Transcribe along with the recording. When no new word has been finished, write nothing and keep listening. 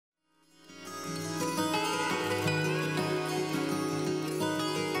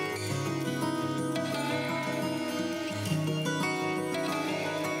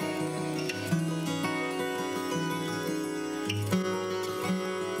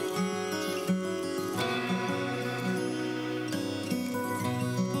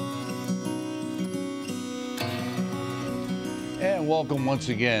And welcome once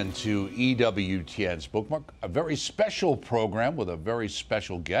again to Ewtn's Bookmark, a very special program with a very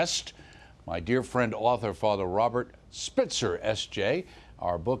special guest, my dear friend, author, Father Robert Spitzer, S.J.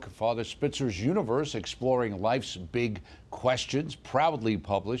 Our book, Father Spitzer's Universe, Exploring Life's Big Questions, proudly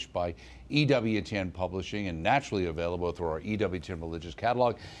published by Ewtn Publishing and naturally available through our Ewtn Religious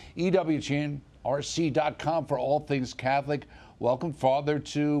Catalog, EWTNRC.com for all things Catholic. Welcome, Father,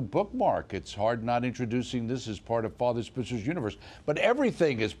 to Bookmark. It's hard not introducing this as part of Father Spitzer's universe, but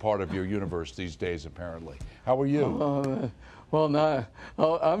everything is part of your universe these days, apparently. How are you?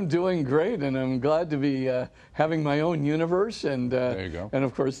 I'm doing great, and I'm glad to be having my own universe, and there you go. And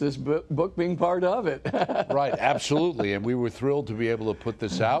of course this book being part of it. Right, absolutely, and we were thrilled to be able to put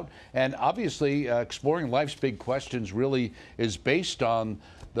this out. And obviously, Exploring Life's Big Questions really is based on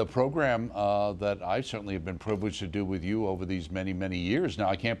the program that I certainly have been privileged to do with you over these many, many years. Now,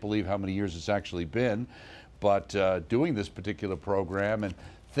 I can't believe how many years it's actually been, but doing this particular program and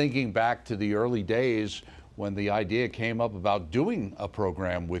thinking back to the early days when the idea came up about doing a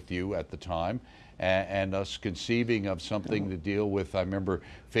program with you at the time, and us conceiving of something to deal with, I remember,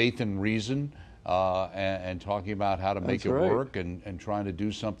 faith and reason, and talking about how to make it work, and trying to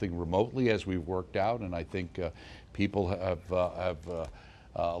do something remotely as we've worked out. And I think people have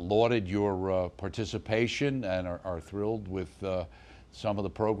lauded your participation and are thrilled with some of the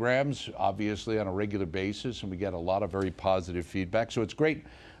programs, obviously on a regular basis, and we get a lot of very positive feedback. So it's great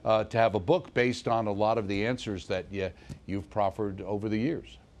to have a book based on a lot of the answers that you've proffered over the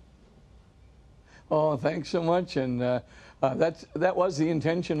years. Oh, thanks so much. And that was the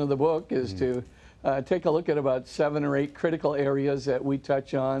intention of the book, is to take a look at about 7 or 8 critical areas that we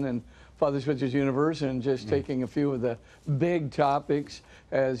touch on in Father Spitzer's Universe, and just taking a few of the big topics,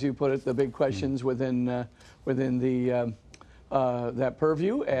 as you put it, the big questions within the that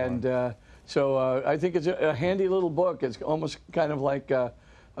purview. And so I think it's a handy little book. It's almost kind of like a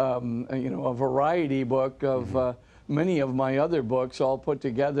variety book of many of my other books all put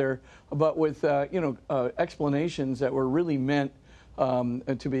together, but with explanations that were really meant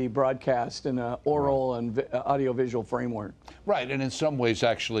to be broadcast in an oral and audiovisual framework. Right, and in some ways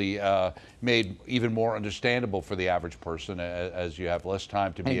actually made even more understandable for the average person, as you have less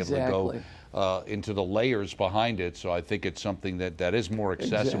time to be able to go into the layers behind it. So I think it's something that is more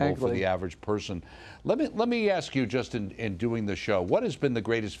accessible for the average person. Let me ask you, just in doing the show, what has been the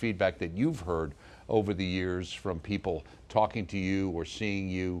greatest feedback that you've heard over the years from people talking to you or seeing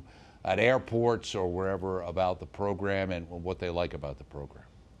you at airports or wherever about the program, and what they like about the program?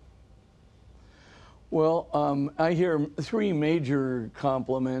 Well, I hear 3 major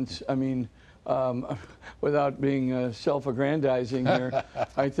compliments. I mean, without being self-aggrandizing here,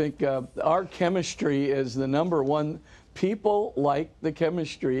 I think our chemistry is the #1. People like the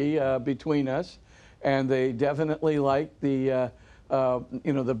chemistry between us, and they definitely like the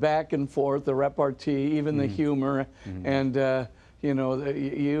the back and forth, the repartee, even the humor, and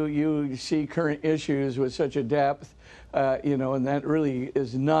you see current issues with such a depth, and that really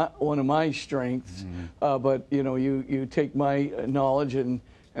is not one of my strengths. But you take my knowledge and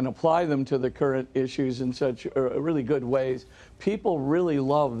apply them to the current issues in such really good ways. People really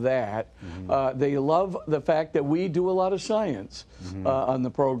love that. They love the fact that we do a lot of science on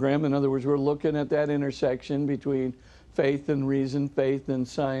the program. In other words, we're looking at that intersection between faith and reason, faith and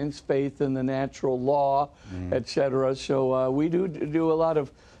science, faith and the natural law, etc. So we do a lot of,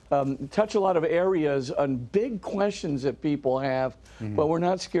 touch a lot of areas on big questions that people have, but we're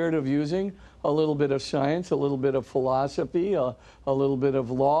not scared of using a little bit of science, a little bit of philosophy, a little bit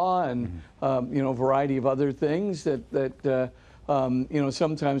of law, and a variety of other things that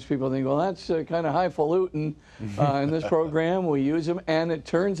sometimes people think, well, that's kind of highfalutin in this program. We use them, and it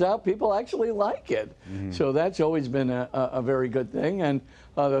turns out people actually like it. So that's always been a very good thing. And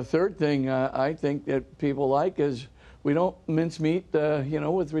the third thing I think that people like is we don't mince meat,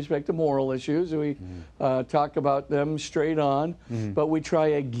 with respect to moral issues. We talk about them straight on, but we try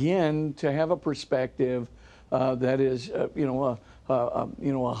again to have a perspective that is,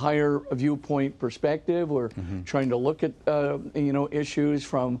 a higher viewpoint perspective. We're trying to look at, issues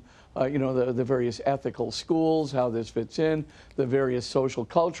from, the various ethical schools, how this fits in, the various social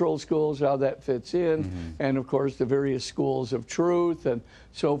cultural schools, how that fits in, and of course the various schools of truth and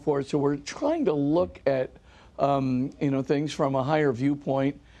so forth. So we're trying to look at, things from a higher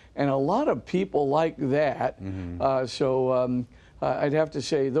viewpoint, and a lot of people like that. I'd have to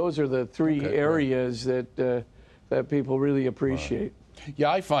say those are the 3 areas that people really appreciate.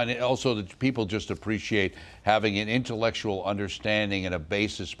 Yeah, I find it also that people just appreciate having an intellectual understanding and a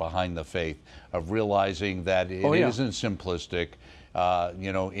basis behind the faith, of realizing that it isn't simplistic,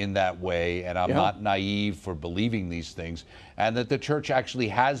 in that way, and I'm not naive for believing these things, and that the church actually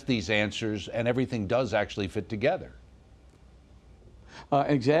has these answers, and everything does actually fit together.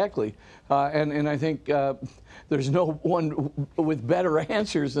 Exactly. And I think there's no one with better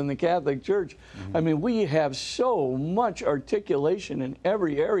answers than the Catholic Church. I mean, we have so much articulation in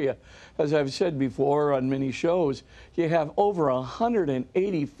every area. As I've said before on many shows, you have over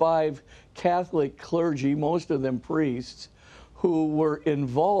 185 Catholic clergy, most of them priests, who were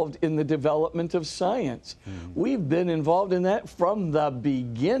involved in the development of science. We've been involved in that from the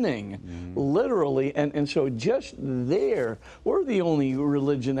beginning, literally. And so just there, we're the only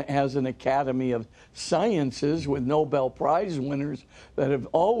religion that has an Academy of Sciences with Nobel Prize winners that have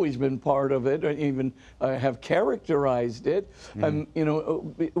always been part of it, or even have characterized it.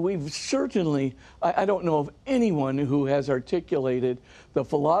 We've certainly, I don't know of anyone who has articulated the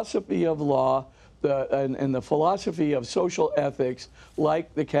philosophy of law, and the philosophy of social ethics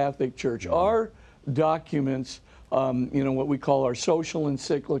like the Catholic Church. Our documents, what we call our social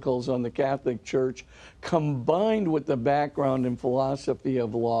encyclicals on the Catholic Church, combined with the background and philosophy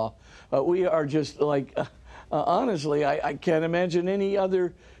of law, we are just like, honestly, I can't imagine any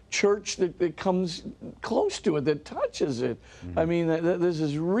other church that comes close to it, that touches it. I mean, this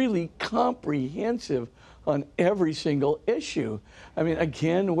is really comprehensive on every single issue. I mean,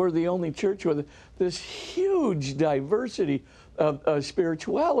 again, we're the only church with this huge diversity of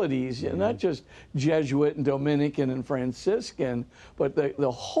spiritualities, not just Jesuit and Dominican and Franciscan, but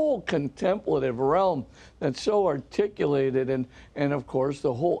the whole contemplative realm that's so articulated, and of course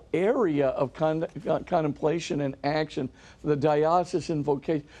the whole area of contemplation and action, the diocesan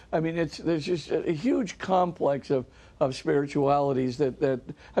vocation. I mean, there's just a huge complex of spiritualities that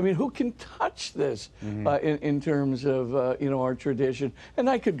I mean, who can touch this in terms of our tradition? And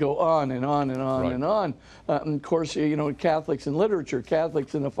I could go on and on and on and on. And of course, Catholics in literature,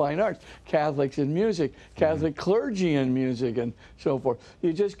 Catholics in the fine arts, Catholics in music, Catholic clergy in music, and so forth.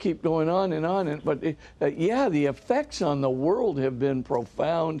 You just keep going on and on. But the effects on the world have been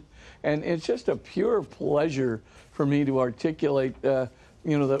profound, and it's just a pure pleasure for me to articulate the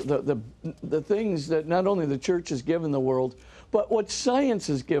things that not only the church has given the world, but what science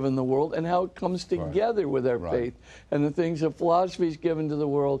has given the world and how it comes together with our faith, and the things that philosophy has given to the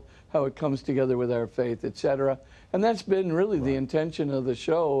world, how it comes together with our faith, etc. And that's been really the intention of the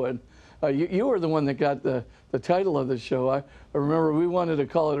show. And you were the one that got the title of the show. I remember we wanted to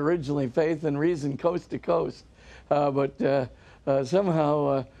call it originally Faith and Reason Coast to Coast, but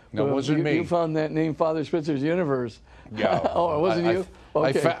somehow you found that name, Father Spitzer's Universe. Yeah. Oh, it wasn't you?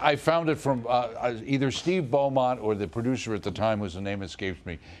 Okay. I found it from either Steve Beaumont or the producer at the time, whose name escapes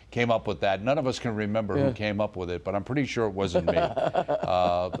me, came up with that. None of us can remember who came up with it, but I'm pretty sure it wasn't me.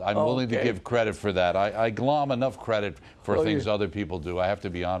 I'm willing to give credit for that. I glom enough credit for things other people do. I have to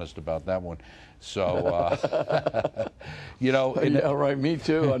be honest about that one. So, yeah, right. Me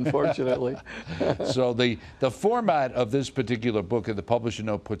too, unfortunately. So the format of this particular book that the publisher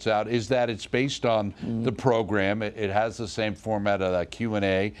note puts out is that it's based on the program. It has the same format of that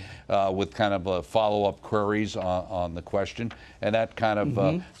Q&A with kind of follow-up queries on the question, and that kind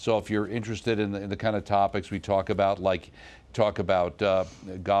of. So if you're interested in the kind of topics we talk about,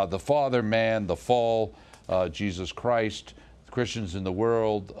 God the Father, man, the fall, Jesus Christ, Christians in the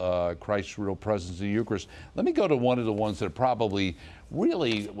world, Christ's real presence in the Eucharist. Let me go to one of the ones that probably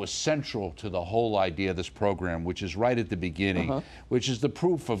really was central to the whole idea of this program, which is right at the beginning, which is the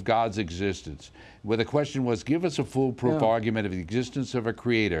proof of God's existence. Where the question was, give us a foolproof argument of the existence of a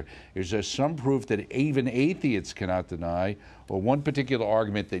creator. Is there some proof that even atheists cannot deny, or one particular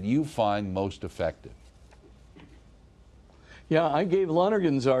argument that you find most effective? Yeah, I gave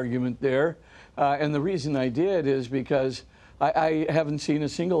Lonergan's argument there, and the reason I did is because I haven't seen a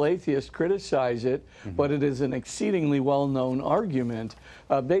single atheist criticize it, but it is an exceedingly well-known argument.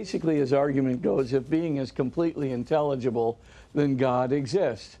 Basically, his argument goes, if being is completely intelligible, then God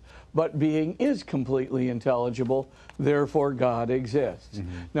exists. But being is completely intelligible, therefore God exists.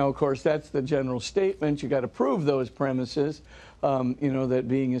 Now, of course, that's the general statement. You got to prove those premises, that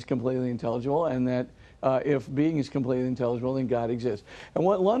being is completely intelligible, and that if being is completely intelligible, then God exists. And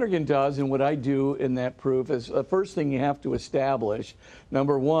what Lonergan does, and what I do in that proof, is the first thing you have to establish,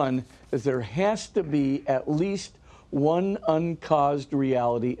 number one, is there has to be at least one uncaused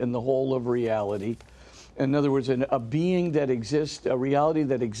reality in the whole of reality. In other words, a being that exists, a reality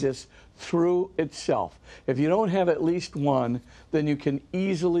that exists through itself. If you don't have at least one, then you can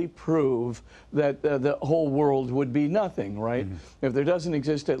easily prove that the whole world would be nothing, right? If there doesn't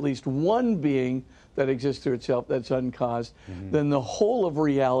exist at least one being that exists through itself that's uncaused, then the whole of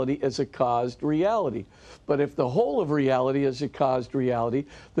reality is a caused reality. But if the whole of reality is a caused reality,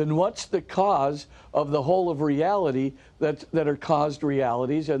 then what's the cause of the whole of reality that are caused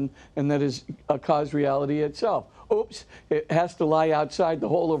realities, and that is a caused reality itself? Oops, it has to lie outside the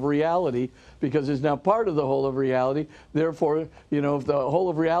whole of reality because it's now part of the whole of reality. Therefore, you know, if the whole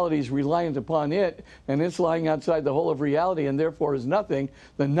of reality is reliant upon it and it's lying outside the whole of reality and therefore is nothing,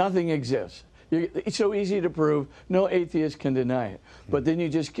 then nothing exists. It's so easy to prove. No atheist can deny it. But then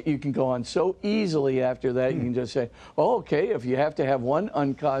you can go on so easily after that. You can just say, oh, okay, if you have to have one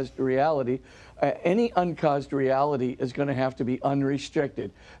uncaused reality, any uncaused reality is going to have to be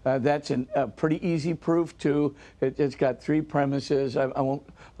unrestricted. That's a pretty easy proof, too. It's got three premises. I won't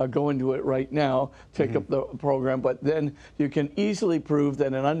go into it right now, take up the program, but then you can easily prove that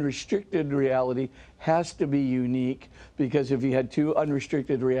an unrestricted reality has to be unique, because if you had two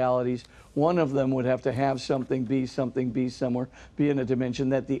unrestricted realities, one of them would have to have something, be somewhere, be in a dimension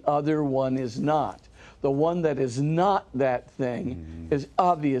that the other one is not. The one that is not that thing is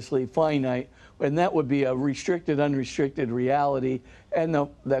obviously finite, and that would be a restricted, unrestricted reality, and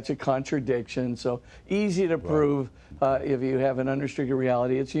that's a contradiction. So easy to prove. If you have an unrestricted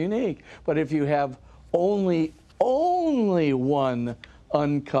reality, it's unique. But if you have only one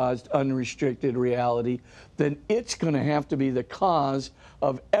uncaused, unrestricted reality, then it's going to have to be the cause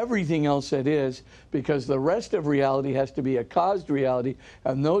of everything else that is, because the rest of reality has to be a caused reality,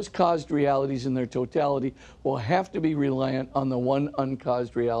 and those caused realities in their totality will have to be reliant on the one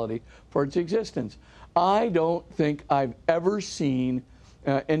uncaused reality for its existence. I don't think I've ever seen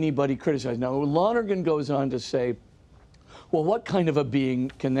anybody criticize. Now, Lonergan goes on to say, well, what kind of a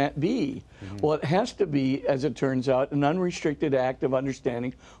being can that be? Well, it has to be, as it turns out, an unrestricted act of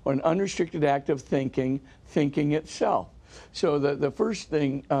understanding or an unrestricted act of thinking itself. So the first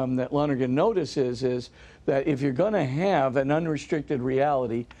thing that Lonergan notices is that if you're going to have an unrestricted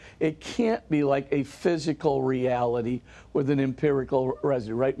reality, it can't be like a physical reality with an empirical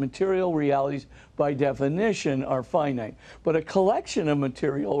residue, right? Material realities, by definition, are finite. But a collection of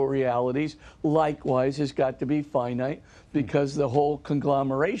material realities, likewise, has got to be finite, because the whole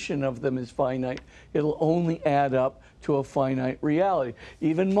conglomeration of them is finite. It'll only add up to a finite reality.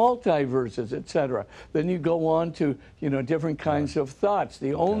 Even multiverses, etc. Then you go on to, you know, different kinds of thoughts.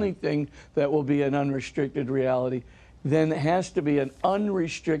 The only thing that will be an unrestricted reality then has to be an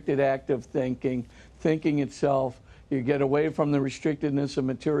unrestricted act of thinking itself. You get away from the restrictedness of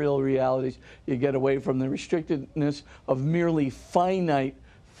material realities. You get away from the restrictedness of merely finite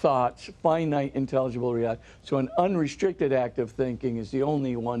thoughts, finite intelligible reality. So an unrestricted act of thinking is the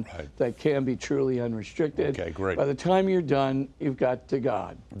only one that can be truly unrestricted. Okay, great. By the time you're done, you've got to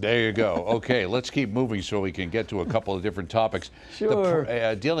God. There you go. Okay, let's keep moving so we can get to a couple of different topics.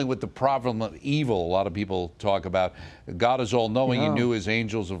 Sure. Dealing with the problem of evil, a lot of people talk about. God is all-knowing. He knew his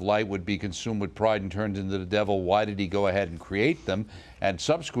angels of light would be consumed with pride and turned into the devil. Why did he go ahead and create them? And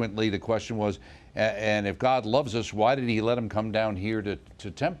subsequently, the question was, and if God loves us, why did he let him come down here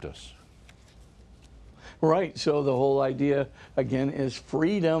to tempt us? Right, so the whole idea, again, is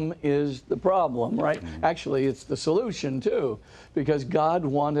freedom is the problem, right? Actually, it's the solution, too, because God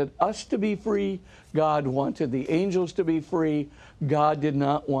wanted us to be free. God wanted the angels to be free. God did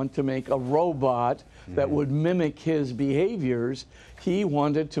not want to make a robot that would mimic his behaviors. He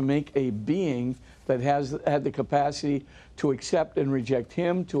wanted to make a being that had the capacity to accept and reject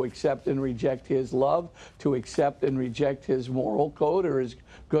him, to accept and reject his love, to accept and reject his moral code or his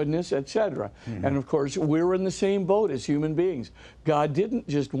goodness, etc. And of course, we're in the same boat as human beings. God didn't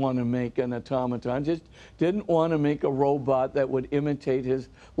just want to make an automaton, just didn't want to make a robot that would imitate his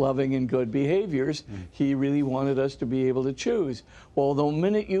loving and good behaviors. He really wanted us to be able to choose. Well, the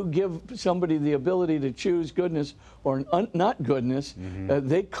minute you give somebody the ability to choose goodness or not goodness,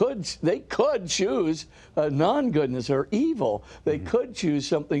 they could choose non-goodness or evil. They could choose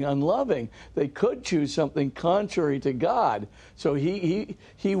something unloving. They could choose something contrary to God. So he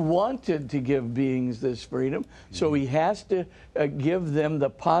wanted to give beings this freedom. So he has to give them the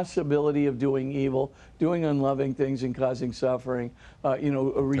possibility of doing evil, doing unloving things and causing suffering,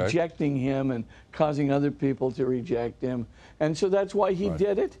 rejecting him and causing other people to reject him. And so that's why he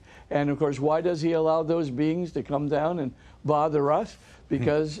did it. And of course, why does he allow those beings to come down and bother us?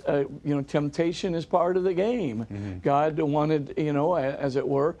 Because, temptation is part of the game. God wanted, as it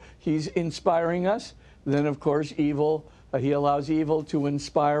were, he's inspiring us. Then, of course, evil, he allows evil to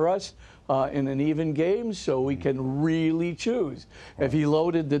inspire us in an even game so we can really choose. If he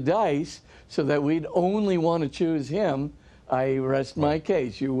loaded the dice so that we'd only want to choose him, I rest my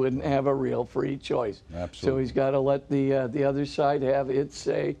case. You wouldn't have a real free choice. Absolutely. So he's got to let the other side have its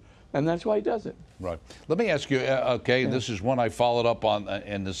say, and that's why he does it. Right. Let me ask you, okay, this is one I followed up on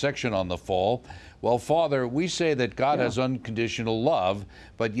in the section on the fall. Well, Father, we say that God has unconditional love,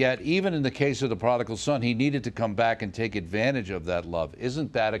 but yet even in the case of the prodigal son, he needed to come back and take advantage of that love.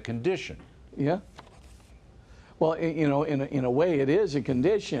 Isn't that a condition? Yeah. Well, you know, in a way, it is a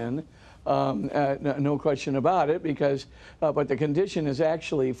condition, no question about it. Because, but the condition is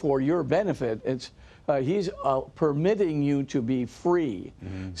actually for your benefit. It's he's permitting you to be free.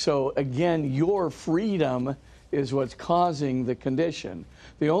 So again, your freedom is what's causing the condition.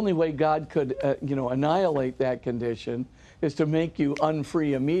 The only way God could, you know, annihilate that condition is to make you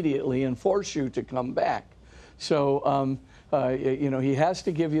unfree immediately and force you to come back. So, you know, he has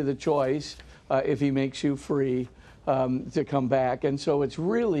to give you the choice if he makes you free to come back. And so it's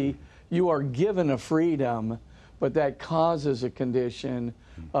really, you are given a freedom, but that causes a condition,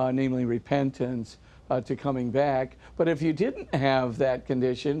 namely repentance, to coming back. But if you didn't have that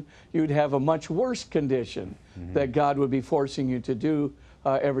condition, you'd have a much worse condition, that God would be forcing you to do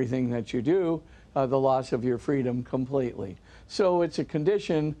everything that you do, the loss of your freedom completely. So it's a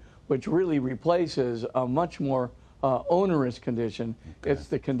condition which really replaces a much more onerous condition. It's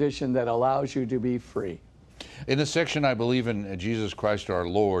the condition that allows you to be free. In the section, I believe in Jesus Christ our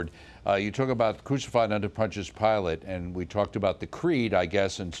Lord, you talk about crucified under Pontius Pilate, and we talked about the creed, I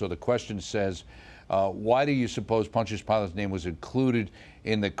guess, and so the question says, why do you suppose Pontius Pilate's name was included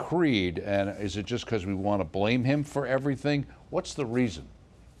in the creed? And is it just because we want to blame him for everything? What's the reason?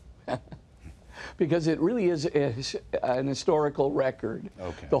 Because it really is an historical record.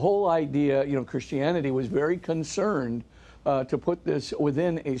 Okay. The whole idea, you know, Christianity was very concerned to put this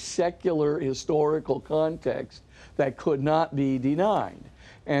within a secular historical context that could not be denied.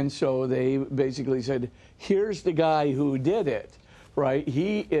 And so they basically said, here's the guy who did it. Right?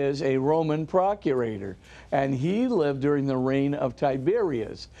 He is a Roman procurator, and he lived during the reign of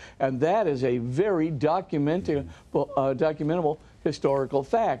Tiberius, and that is a very documentable historical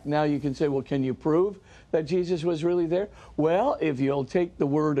fact. Now you can say, well, can you prove that Jesus was really there? Well, if you'll take the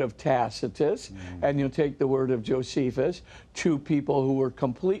word of Tacitus and you'll take the word of Josephus, two people who were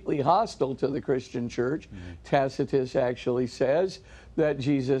completely hostile to the Christian church, Tacitus actually says that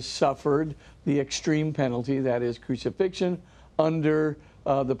Jesus suffered the extreme penalty, that is crucifixion, under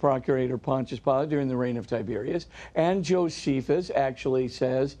the procurator Pontius Pilate during the reign of Tiberius. And Josephus actually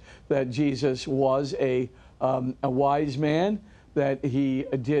says that Jesus was a wise man, that he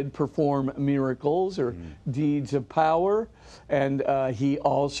did perform miracles or deeds of power, and he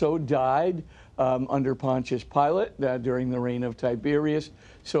also died under Pontius Pilate during the reign of Tiberius.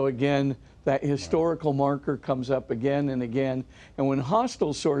 So again, that historical marker comes up again and again. And when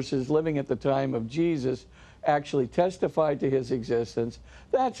hostile sources living at the time of Jesus actually testified to his existence,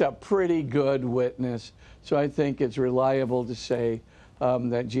 that's a pretty good witness. So I think it's reliable to say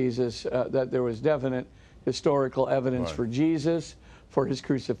that Jesus, that there was definite historical evidence for Jesus, for his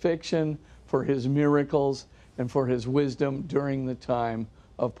crucifixion, for his miracles, and for his wisdom during the time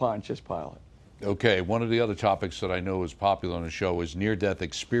of Pontius Pilate. Okay, one of the other topics that I know is popular on the show is near-death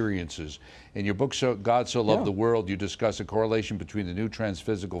experiences. In your book, God So Loved the World, you discuss a correlation between the new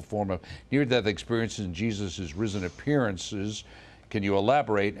transphysical form of near-death experiences and Jesus' risen appearances. Can you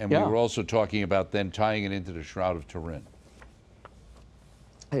elaborate? And we were also talking about then tying it into the Shroud of Turin.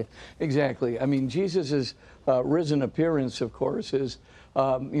 Exactly. I mean, Jesus' risen appearance, of course, is,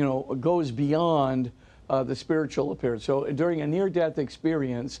 you know, goes beyond the spiritual appearance. So during a near-death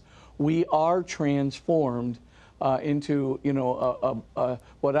experience, we are transformed into, you know,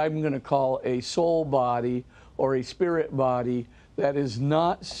 what I'm going to call a soul body or a spirit body that is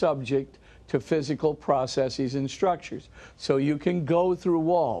not subject to physical processes and structures. So you can go through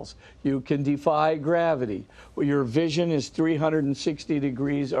walls. You can defy gravity. Your vision is 360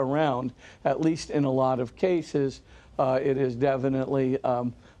 degrees around, at least in a lot of cases. It is definitely,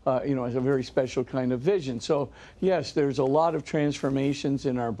 you know, it's a very special kind of vision. So yes, there's a lot of transformations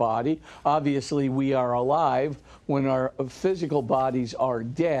in our body. Obviously, we are alive when our physical bodies are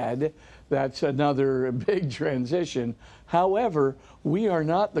dead. That's another big transition. However, we are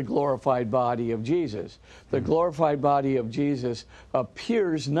not the glorified body of Jesus. The glorified body of Jesus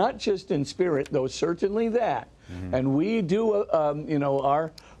appears not just in spirit, though certainly that. And we do, you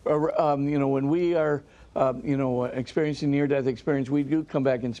know, you know, when we are you know, experiencing near-death experience, we do come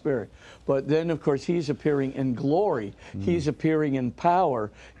back in spirit. But then, of course, he's appearing in glory. He's appearing in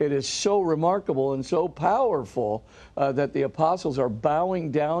power. It is so remarkable and so powerful that the apostles are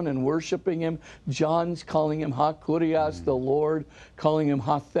bowing down and worshiping him. John's calling him Ha-Kurios, the Lord, calling him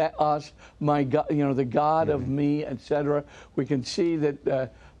Ha-Theos, my God, you know, the God of me, etc. We can see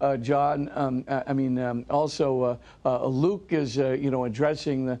that John, also Luke is,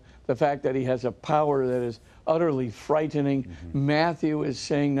 addressing the fact that he has a power that is utterly frightening. Matthew is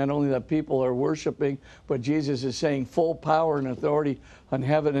saying not only that people are worshiping, but Jesus is saying full power and authority on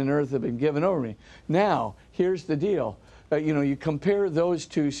heaven and earth have been given over me. Now, here's the deal. You compare those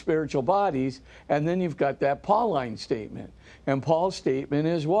two spiritual bodies, and then you've got that Pauline statement. And Paul's statement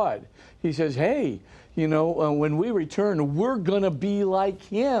is what? He says, hey, when we return, we're going to be like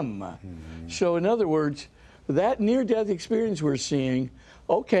him. So in other words, that near-death experience we're seeing,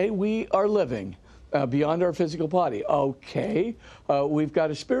 okay, we are living beyond our physical body. Okay, we've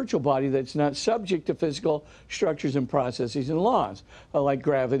got a spiritual body that's not subject to physical structures and processes and laws, like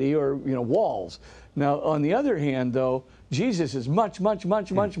gravity or walls. Now, on the other hand, though, Jesus is much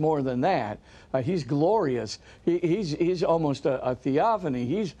more than that. He's glorious. He's almost a theophany.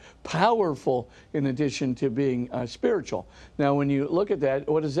 He's powerful in addition to being spiritual. Now, when you look at that,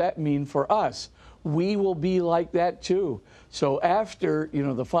 what does that mean for us? We will be like that too. So after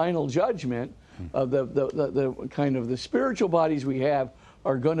the final judgment, the kind of the spiritual bodies we have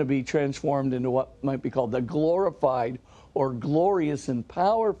are going to be transformed into what might be called the glorified or glorious and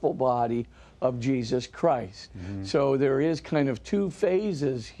powerful body of Jesus Christ. So there is kind of two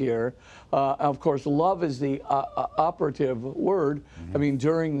phases here. Of course, love is the operative word. I mean,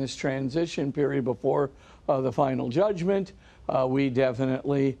 during this transition period before the final judgment, we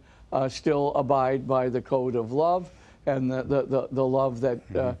definitely still abide by the code of love and the love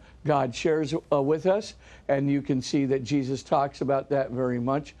that God shares with us. And you can see that Jesus talks about that very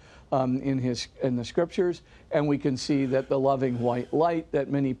much in the scriptures, and we can see that the loving white light that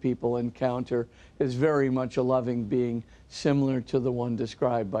many people encounter is very much a loving being similar to the one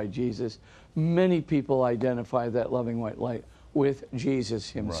described by Jesus. Many people identify that loving white light with Jesus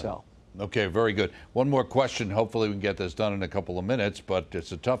himself. Right. Okay, very good. One more question. Hopefully we can get this done in a couple of minutes, but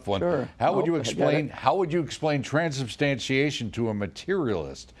it's a tough one. Sure. How would you explain transubstantiation to a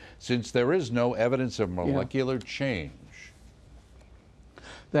materialist, since there is no evidence of molecular change?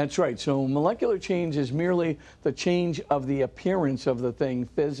 That's right. So molecular change is merely the change of the appearance of the thing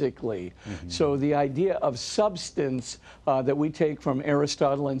physically. So the idea of substance that we take from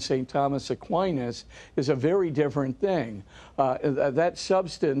Aristotle and St. Thomas Aquinas is a very different thing. That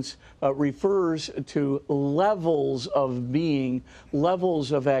substance refers to levels of being,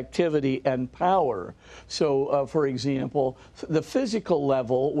 levels of activity and power. So, for example, the physical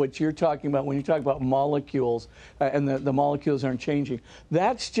level, which you're talking about when you talk about molecules, and the molecules aren't changing,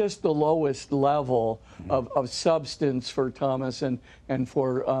 that's just the lowest level of substance for Thomas and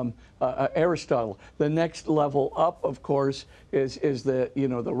for Aristotle. The next level up, of course, is the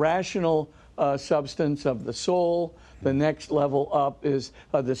the rational substance of the soul. The next level up is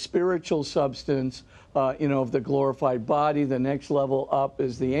the spiritual substance, of the glorified body. The next level up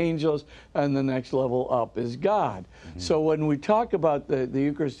is the angels, and the next level up is God. So when we talk about the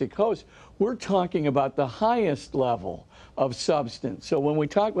Eucharistic host, we're talking about the highest level of substance. So when we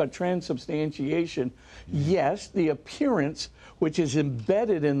talk about transubstantiation, yes, the appearance, which is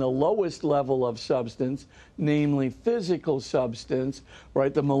embedded in the lowest level of substance, namely physical substance,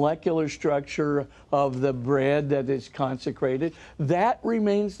 right, the molecular structure of the bread that is consecrated, that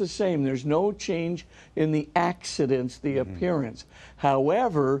remains the same. There's no change in the accidents, the appearance.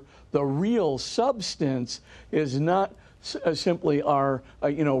 However, the real substance is not simply our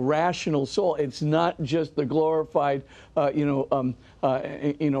rational soul. It's not just the glorified soul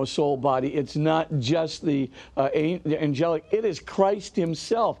body. It's not just the angelic. It is Christ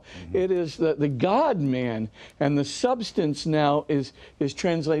himself. It is the God-man, and the substance now is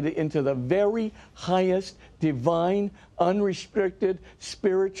translated into the very highest divine, unrestricted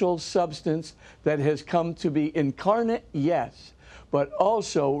spiritual substance that has come to be incarnate, yes, but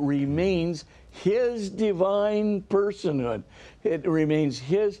also remains his divine personhood. It remains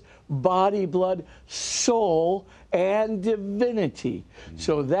his body, blood, soul, and divinity.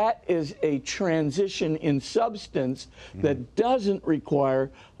 So that is a transition in substance that doesn't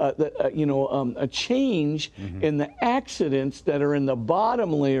require a change in the accidents that are in the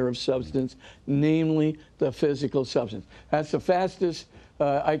bottom layer of substance, namely the physical substance. That's the fastest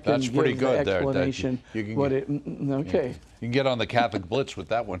I can That's pretty give good the explanation. You can Okay. You can get on the Catholic Blitz with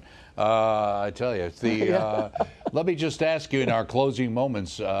that one. I tell you. Let me just ask you in our closing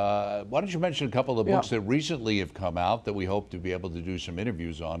moments, why don't you mention a couple of the books that recently have come out that we hope to be able to do some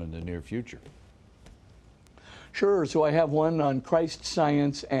interviews on in the near future? Sure. So I have one on Christ,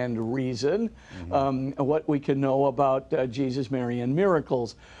 Science, and Reason, what we can know about Jesus, Mary, and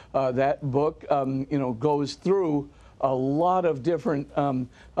miracles. That book, goes through a lot of different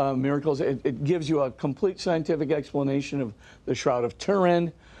miracles. It gives you a complete scientific explanation of the Shroud of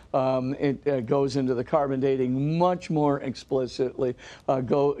Turin. It goes into the carbon dating much more explicitly.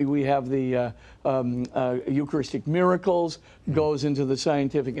 We have the Eucharistic miracles, goes into the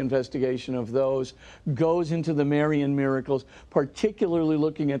scientific investigation of those, goes into the Marian miracles, particularly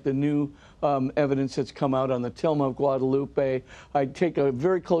looking at the new evidence that's come out on the Tilma of Guadalupe. I take a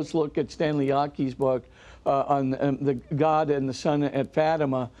very close look at Stanley Yaki's book on the God and the Son at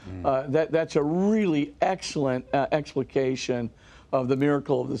Fatima. That's a really excellent explication of the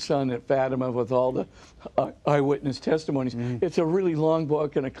miracle of the sun at Fatima with all the eyewitness testimonies. It's a really long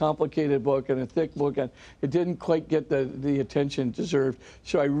book and a complicated book and a thick book, and it didn't quite get the attention it deserved.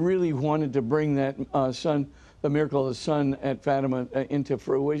 So I really wanted to bring that the miracle of the sun at Fatima into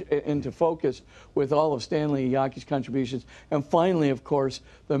focus with all of Stanley Yaki's contributions. And finally, of course,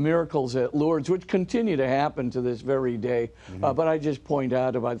 the miracles at Lourdes, which continue to happen to this very day. But I just point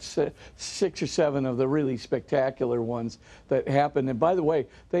out about 6 or 7 of the really spectacular ones that happen. And by the way,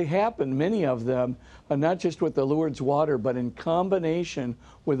 they happen, many of them, not just with the Lourdes water, but in combination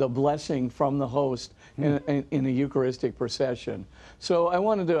with a blessing from the host in a Eucharistic procession. So I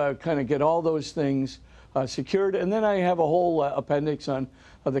wanted to kind of get all those things secured. And then I have a whole appendix on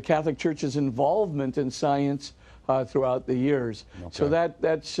the Catholic Church's involvement in science throughout the years. Okay. So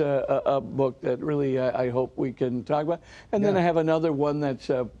that's a book that really I hope we can talk about. And then I have another one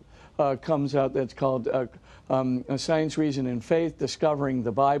that comes out that's called Science, Reason, and Faith, Discovering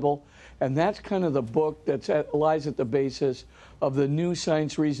the Bible. And that's kind of the book that lies at the basis of the new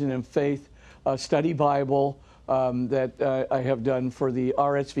Science, Reason, and Faith study Bible that I have done for the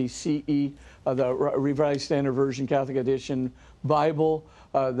RSVCE, the Revised Standard Version Catholic Edition Bible.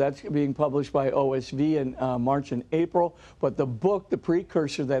 That's being published by OSV in March and April. But the book, the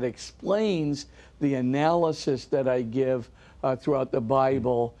precursor that explains the analysis that I give throughout the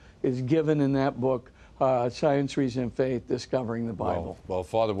Bible, is given in that book, Science, Reason, and Faith, Discovering the Bible. Well,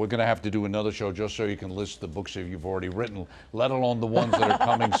 Father, we're going to have to do another show just so you can list the books that you've already written, let alone the ones that are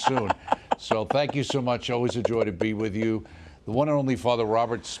coming soon. So thank you so much. Always a joy to be with you. The one and only Father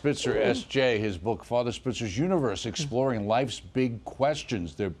Robert Spitzer, S.J., his book, Father Spitzer's Universe, exploring life's big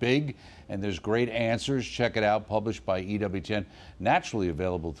questions. They're big, and there's great answers. Check it out, published by EWTN, naturally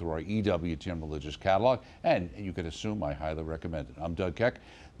available through our EWTN Religious Catalog, and you can assume I highly recommend it. I'm Doug Keck.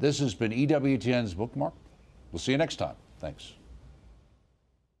 This has been EWTN's Bookmark. We'll see you next time. Thanks.